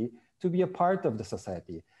disability to be a part of the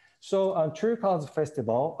society. So True Colors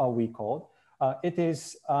Festival, we called. It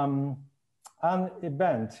is an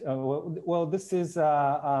event. This is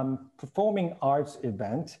a performing arts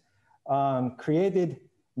event created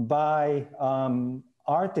by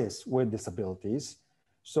artists with disabilities.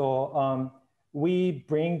 So we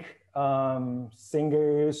bring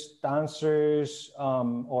singers, dancers,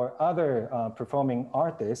 or other performing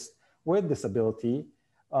artists with disability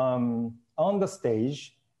on the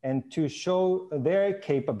stage and to show their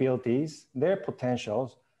capabilities, their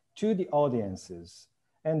potentials to the audiences.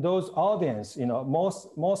 And those audience,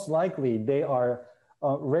 most likely they are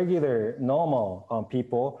regular, normal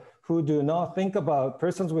people who do not think about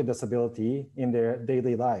persons with disability in their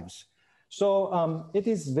daily lives. So it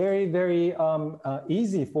is very, very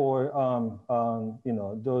easy for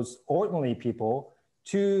those ordinary people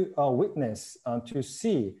to witness, to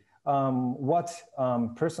see what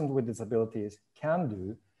persons with disabilities can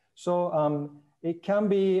do. So it can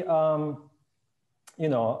be a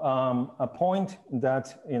point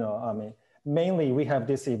that mainly we have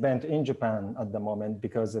this event in Japan at the moment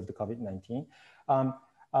because of the COVID-19.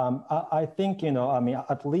 I think,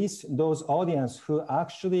 at least those audience who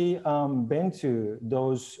actually been to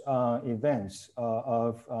those events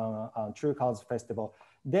of True Colors Festival,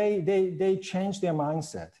 they change their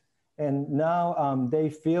mindset. And now they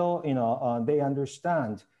feel, they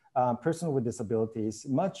understand persons with disabilities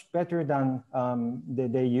much better than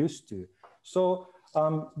they used to. So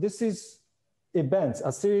this is events,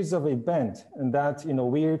 a series of events that,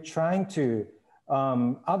 we're trying to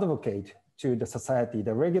advocate to the society,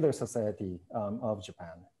 the regular society of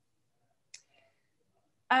Japan.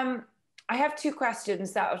 I have two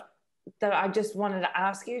questions that I just wanted to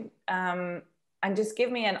ask you, and just give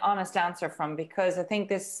me an honest answer from, because I think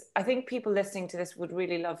people listening to this would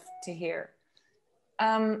really love to hear.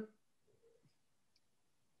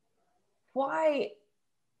 Why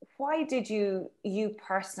why did you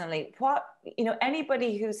personally,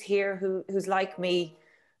 anybody who's here who's like me,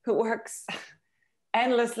 who works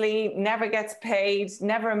endlessly, never gets paid,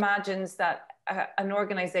 never imagines that an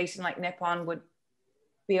organization like Nippon would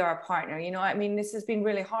be our partner. I mean, this has been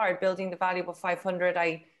really hard building the Valuable 500.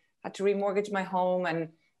 I had to remortgage my home, and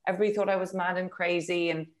everybody thought I was mad and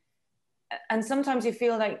crazy. And sometimes you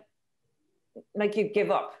feel like you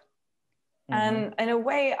give up. And in a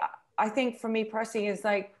way, I think for me personally is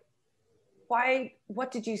like,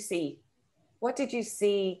 what did you see? What did you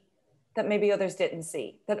see that maybe others didn't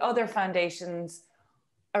see, that other foundations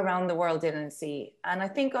around the world didn't see? And I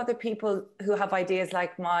think other people who have ideas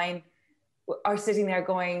like mine are sitting there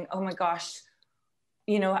going, oh my gosh,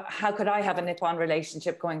 how could I have a Nippon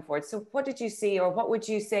relationship going forward? So what did you see, or what would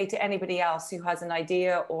you say to anybody else who has an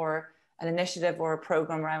idea or an initiative or a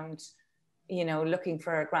program around, looking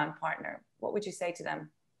for a grant partner? What would you say to them?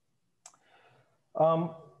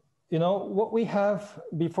 What we have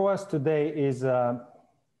before us today is,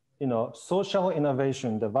 social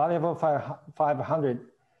innovation. The Valuable 500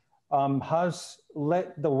 has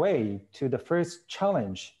led the way to the first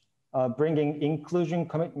challenge, bringing inclusion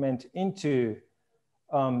commitment into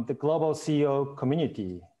the global CEO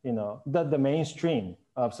community, the mainstream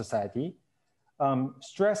of society,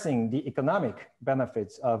 stressing the economic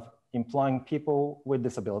benefits of employing people with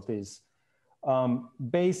disabilities,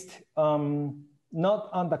 based not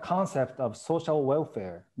on the concept of social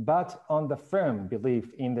welfare, but on the firm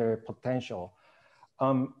belief in their potential.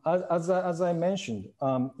 As I mentioned,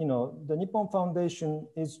 the Nippon Foundation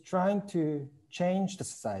is trying to change the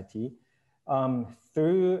society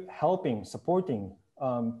through supporting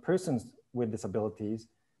persons with disabilities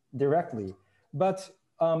directly. But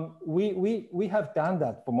we have done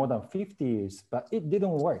that for more than 50 years, but it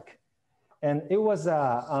didn't work. And it was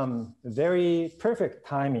a very perfect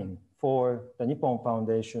timing for the Nippon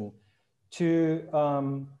Foundation to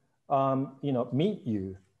meet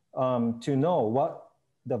you, to know what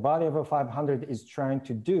the Valuable 500 is trying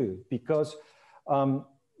to do, because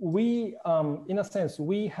we, in a sense,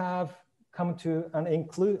 we have come to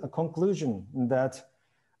a conclusion that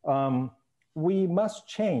we must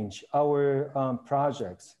change our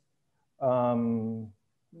projects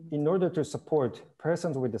in order to support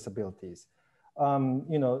persons with disabilities.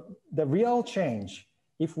 The real change,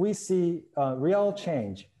 if we see real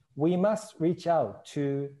change, we must reach out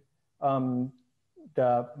to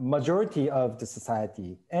the majority of the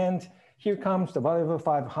society. And here comes the Valuable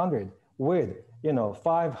 500 with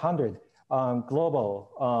 500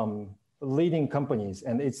 global leading companies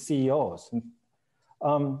and its CEOs.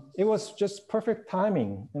 It was just perfect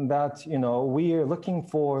timing in that we are looking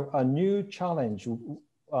for a new challenge,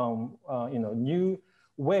 new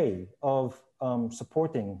way of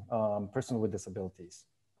supporting persons with disabilities.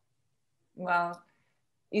 Well,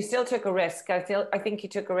 you still took a risk. I think you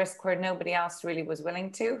took a risk where nobody else really was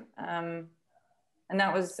willing to. And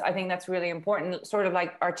I think that's really important. Sort of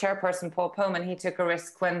like our chairperson, Paul Polman, he took a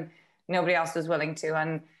risk when nobody else was willing to.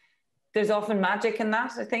 And there's often magic in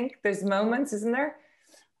that, I think. There's moments, isn't there?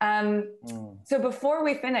 So before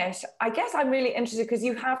we finish, I guess I'm really interested because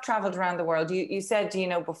you have traveled around the world. You said,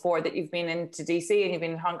 before that you've been into DC and you've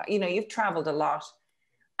been in Hong Kong. You've traveled a lot.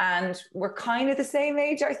 And we're kind of the same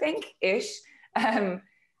age, I think, ish.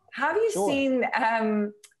 Have you seen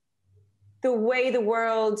the way the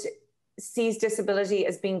world sees disability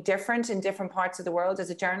as being different in different parts of the world as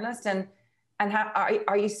a journalist? And how,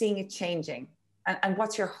 are you seeing it changing? And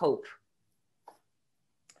what's your hope?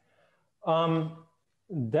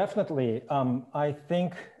 Definitely. I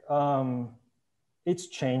think it's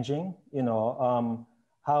changing,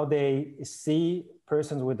 how they see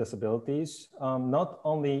persons with disabilities, not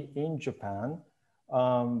only in Japan,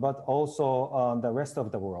 but also the rest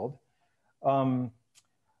of the world.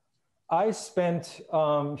 I spent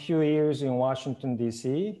a few years in Washington,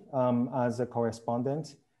 D.C. As a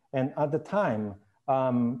correspondent. And at the time,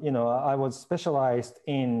 I was specialized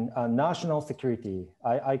in national security.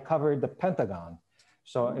 I covered the Pentagon.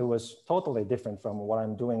 So it was totally different from what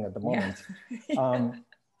I'm doing at the moment.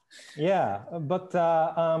 But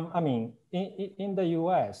I mean, in the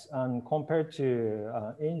US, compared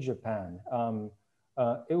to in Japan,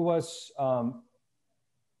 it was,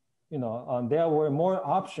 there were more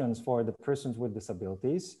options for the persons with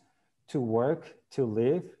disabilities to work, to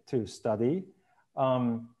live, to study.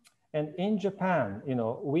 And in Japan,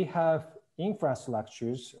 we have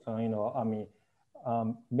infrastructures,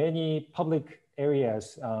 many public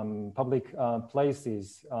areas, public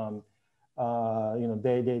places,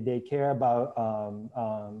 they care about,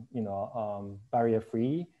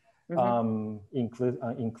 barrier-free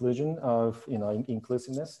inclusion of,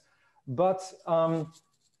 inclusiveness. But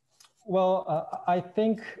Well, I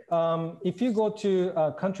think if you go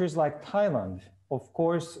to countries like Thailand, of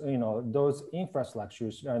course, you know, those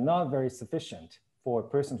infrastructures are not very sufficient for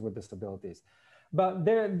persons with disabilities. But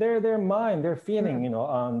their mind, their feeling, you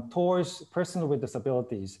know, towards persons with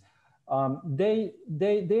disabilities,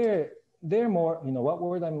 they're more, you know, what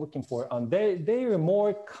word I'm looking for? They are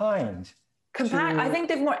more kind. I think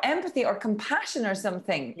they've more empathy or compassion or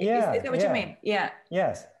something. Yeah, is that what you mean? Yeah.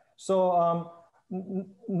 Yes. So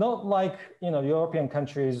not like, you know, European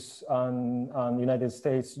countries and United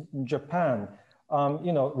States, Japan.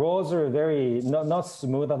 You know, roads are very not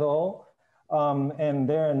smooth at all. And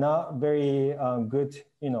they're not very good,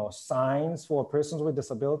 you know, signs for persons with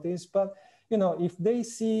disabilities. But, you know, if they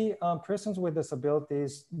see persons with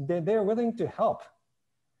disabilities, they're willing to help.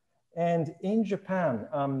 And in Japan,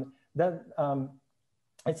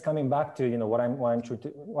 it's coming back to, you know,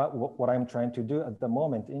 what I'm trying to do at the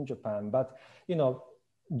moment in Japan. But, you know,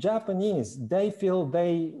 Japanese, they feel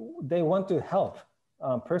they want to help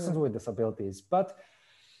persons with disabilities. But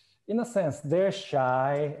in a sense, they're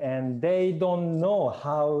shy and they don't know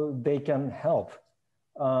how they can help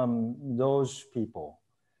those people.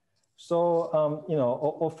 So, you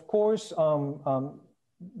know, of course,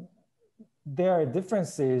 there are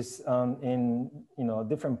differences in, you know,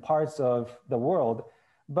 different parts of the world,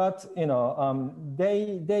 but, you know,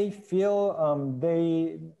 they feel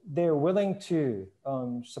they're willing to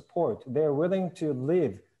support, they're willing to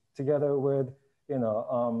live together with, you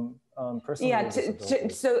know,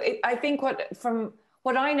 I think from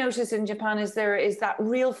what I notice in Japan is there is that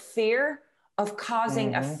real fear of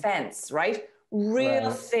causing offense, right? Real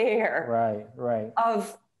fear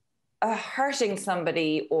of hurting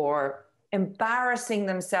somebody or embarrassing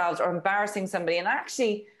themselves or embarrassing somebody. And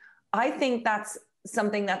actually, I think that's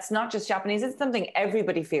something that's not just Japanese, it's something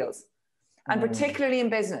everybody feels, and particularly in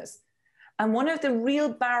business. And one of the real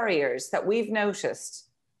barriers that we've noticed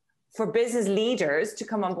for business leaders to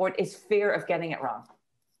come on board is fear of getting it wrong.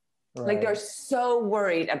 Like they're so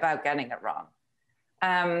worried about getting it wrong.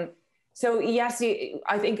 So yes,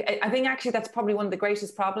 I think actually that's probably one of the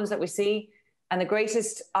greatest problems that we see and the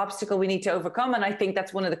greatest obstacle we need to overcome. And I think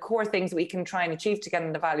that's one of the core things we can try and achieve to get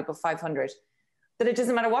in the Valuable 500, that it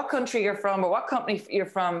doesn't matter what country you're from or what company you're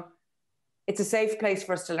from, it's a safe place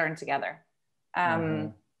for us to learn together.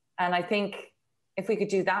 And I think if we could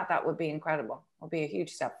do that, that would be incredible. It would be a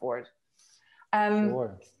huge step forward.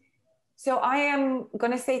 So I am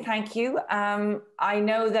going to say thank you. I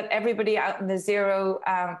know that everybody out in the Zero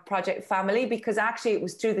Project family, because actually it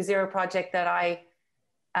was through the Zero Project that I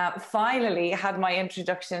finally had my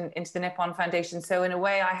introduction into the Nippon Foundation. So in a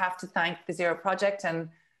way, I have to thank the Zero Project and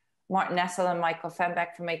Martin Nessel and Michael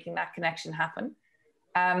Fembeck for making that connection happen.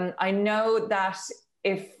 I know that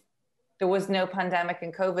if there was no pandemic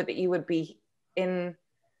and COVID, that you would be in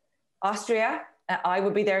Austria. I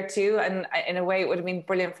would be there too. And in a way, it would have been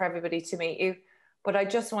brilliant for everybody to meet you. But I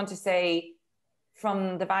just want to say,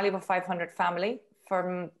 from the Valuable 500 family,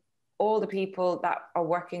 from all the people that are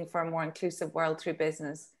working for a more inclusive world through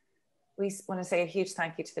business, we want to say a huge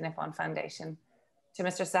thank you to the Nippon Foundation, to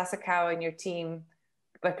Mr. Sasakawa and your team,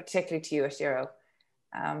 but particularly to you, Ichiro.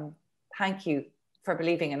 Thank you for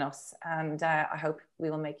believing in us. And I hope we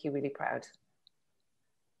will make you really proud.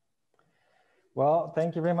 Well,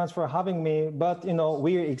 thank you very much for having me. But, you know,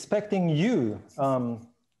 we're expecting you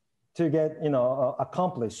to get, you know,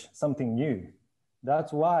 accomplish something new.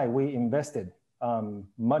 That's why we invested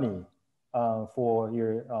money for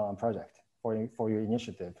your project, for your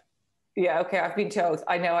initiative. Yeah, okay, I've been told.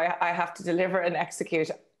 I know I have to deliver and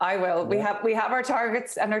execute. I will. Yeah. We have our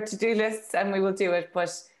targets and our to-do lists, and we will do it.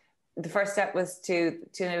 But the first step was to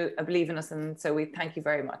believe in us, and so we thank you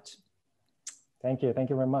very much. Thank you. Thank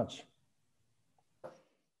you very much.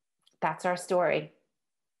 That's our story.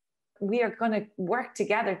 We are going to work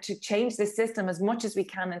together to change the system as much as we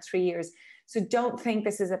can in 3 years. So don't think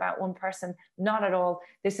this is about one person. Not at all.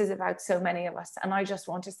 This is about so many of us. And I just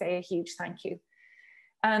want to say a huge thank you.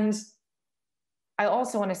 And I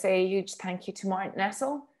also want to say a huge thank you to Martin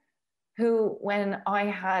Nessel, who, when I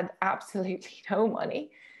had absolutely no money,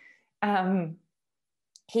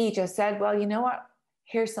 he just said, well, you know what?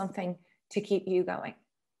 Here's something to keep you going.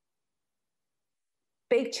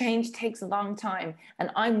 Big change takes a long time,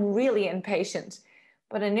 and I'm really impatient,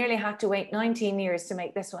 but I nearly had to wait 19 years to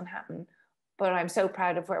make this one happen. But I'm so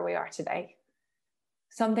proud of where we are today.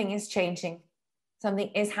 Something is changing. Something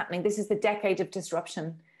is happening. This is the decade of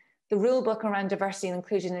disruption. The rule book around diversity and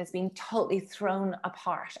inclusion is being totally thrown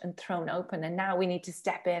apart and thrown open. And now we need to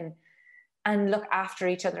step in and look after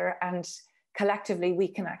each other. And collectively, we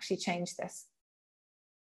can actually change this.